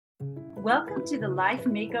Welcome to the Life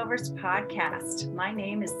Makeovers Podcast. My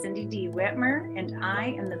name is Cindy D. Whitmer, and I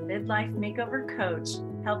am the Midlife Makeover Coach,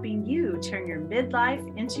 helping you turn your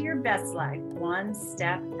midlife into your best life, one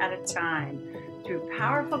step at a time. Through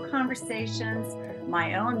powerful conversations,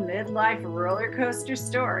 my own midlife roller coaster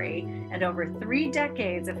story, and over 3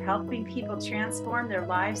 decades of helping people transform their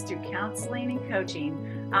lives through counseling and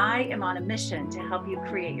coaching, I am on a mission to help you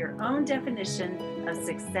create your own definition of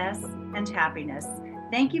success and happiness.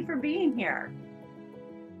 Thank you for being here.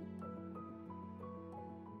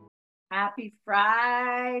 Happy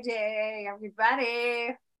Friday,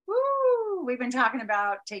 everybody. Woo! We've been talking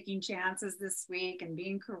about taking chances this week and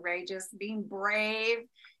being courageous, being brave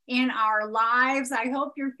in our lives. I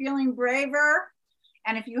hope you're feeling braver.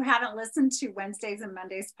 And if you haven't listened to Wednesdays and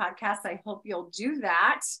Mondays podcasts, I hope you'll do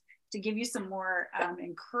that to give you some more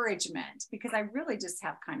encouragement, because I really just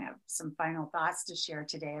have kind of some final thoughts to share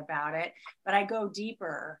today about it, but I go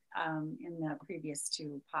deeper in the previous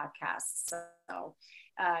 2 podcasts. So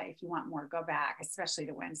if you want more, go back, especially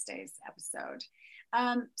to Wednesday's episode.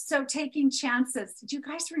 So taking chances. Do you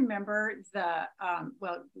guys remember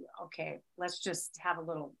let's just have a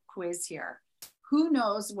little quiz here. Who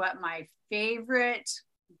knows what my favorite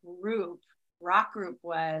rock group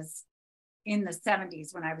was in the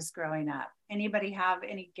 70s when I was growing up? Anybody have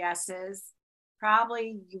any guesses?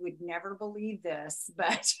 Probably you would never believe this,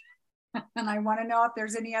 but, and I want to know if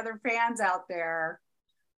there's any other fans out there.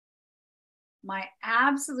 My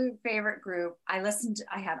absolute favorite group, I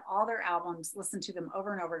had all their albums, listened to them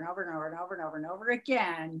over and over and over and over and over and over and over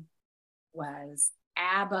again, was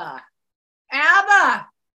ABBA. ABBA!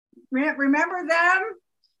 Remember them?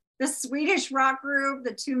 The Swedish rock group,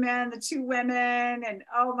 the 2 men, the 2 women, and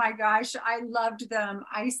oh my gosh, I loved them.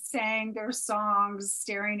 I sang their songs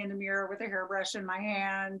staring in the mirror with a hairbrush in my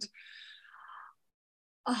hand.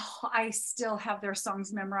 Oh, I still have their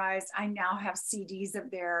songs memorized. I now have CDs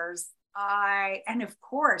of theirs. And of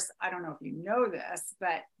course, I don't know if you know this,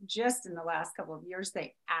 but just in the last couple of years,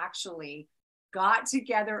 they actually got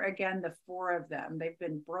together again, the 4 of them. They've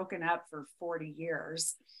been broken up for 40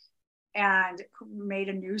 years. And made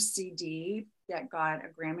a new CD that got a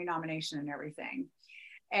Grammy nomination and everything.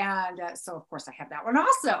 And so, of course, I have that one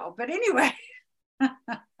also. But anyway,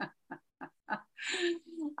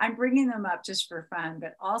 I'm bringing them up just for fun,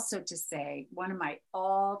 but also to say one of my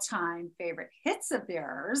all-time favorite hits of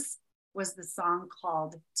theirs was the song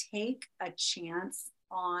called Take a Chance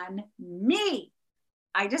on Me.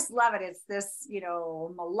 I just love it. It's this,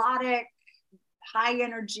 melodic, high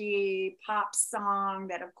energy pop song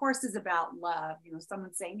that of course is about love.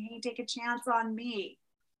 Someone saying, hey, take a chance on me.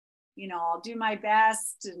 I'll do my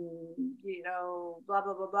best and, blah,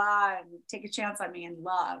 blah, blah, blah, and take a chance on me. And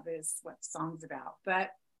love is what the song's about. But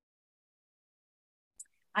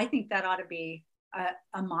I think that ought to be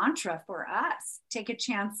a mantra for us. Take a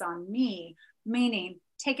chance on me, meaning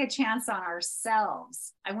take a chance on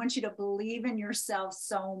ourselves. I want you to believe in yourself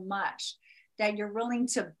so much that you're willing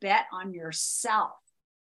to bet on yourself,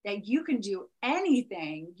 that you can do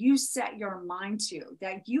anything you set your mind to,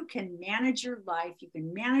 that you can manage your life, you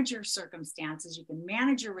can manage your circumstances, you can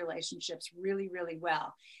manage your relationships really, really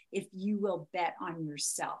well if you will bet on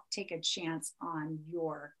yourself. Take a chance on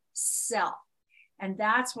yourself. And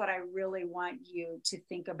that's what I really want you to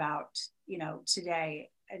think about,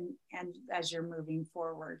 today and as you're moving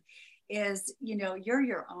forward is, you're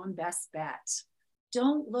your own best bet.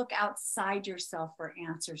 Don't look outside yourself for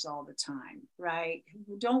answers all the time, right?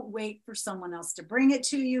 Don't wait for someone else to bring it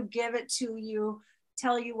to you, give it to you,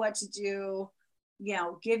 tell you what to do,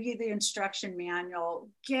 give you the instruction manual.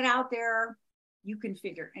 Get out there. You can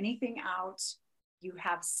figure anything out. You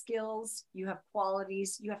have skills, you have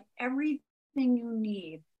qualities, you have everything you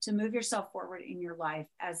need to move yourself forward in your life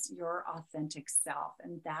as your authentic self.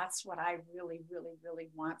 And that's what I really, really, really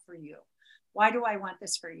want for you. Why do I want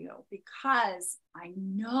this for you? Because I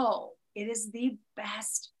know it is the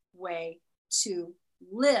best way to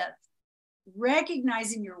live,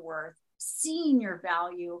 recognizing your worth, seeing your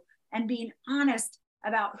value, and being honest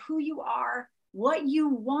about who you are, what you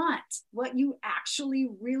want, what you actually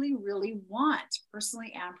really, really want,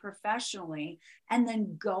 personally and professionally, and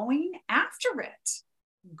then going after it,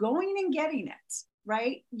 going and getting it,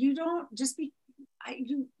 right? You don't just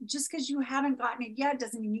because you haven't gotten it yet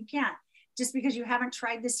doesn't mean you can't. Just because you haven't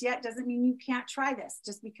tried this yet doesn't mean you can't try this.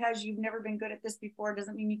 Just because you've never been good at this before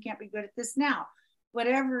doesn't mean you can't be good at this now.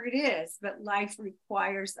 Whatever it is, but life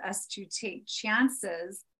requires us to take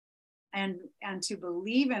chances and to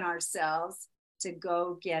believe in ourselves to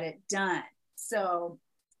go get it done. So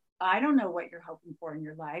I don't know what you're hoping for in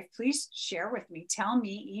your life. Please share with me. Tell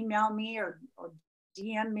me, email me or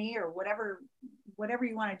DM me or whatever whatever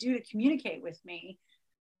you want to do to communicate with me.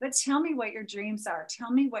 But tell me what your dreams are.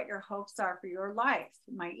 Tell me what your hopes are for your life.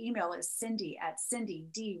 My email is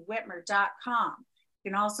cindy@cindydwhitmer.com.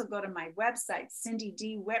 You can also go to my website,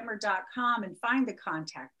 cindydwhitmer.com, and find the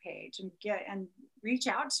contact page and reach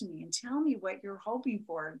out to me and tell me what you're hoping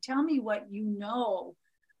for. Tell me what you know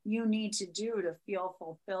you need to do to feel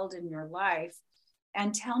fulfilled in your life.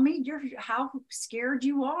 And tell me how scared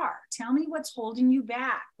you are. Tell me what's holding you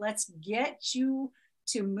back. Let's get you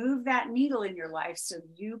to move that needle in your life so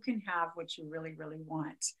you can have what you really, really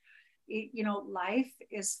want. Life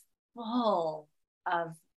is full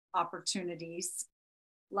of opportunities.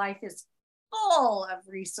 Life is full of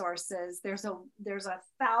resources. There's a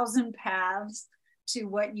 1,000 paths to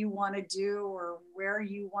what you want to do, or where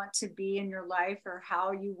you want to be in your life, or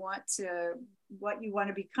what you want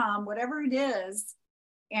to become, whatever it is.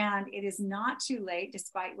 And it is not too late,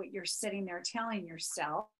 despite what you're sitting there telling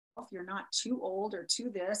yourself. You're not too old, or too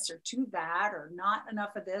this or too that, or not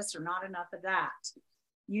enough of this or not enough of that.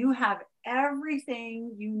 You have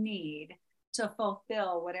everything you need to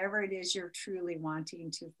fulfill whatever it is you're truly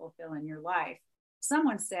wanting to fulfill in your life.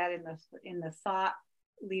 Someone said in the thought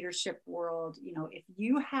leadership world, if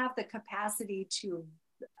you have the capacity to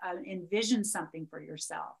envision something for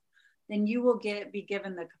yourself, then you will be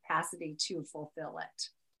given the capacity to fulfill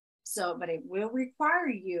it. But it will require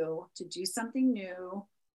you to do something new,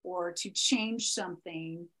 or to change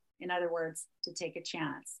something. In other words, to take a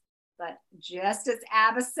chance. But just as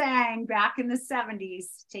ABBA sang back in the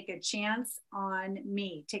 70s, take a chance on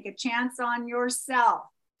me. Take a chance on yourself.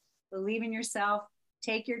 Believe in yourself.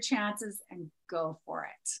 Take your chances and go for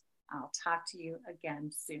it. I'll talk to you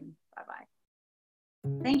again soon. Bye-bye.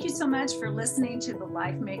 Thank you so much for listening to the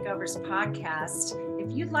Life Makeovers podcast. If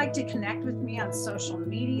you'd like to connect with me on social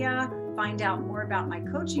media, find out more about my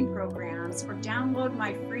coaching programs, or download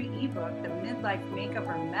my free ebook, The Midlife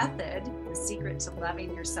Makeover Method, The Secret to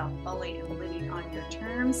Loving Yourself Fully and Living on Your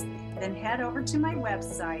Terms, then head over to my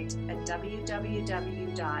website at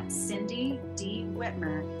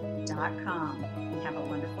www.cindydwhitmer.com. Have a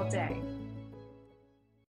wonderful day.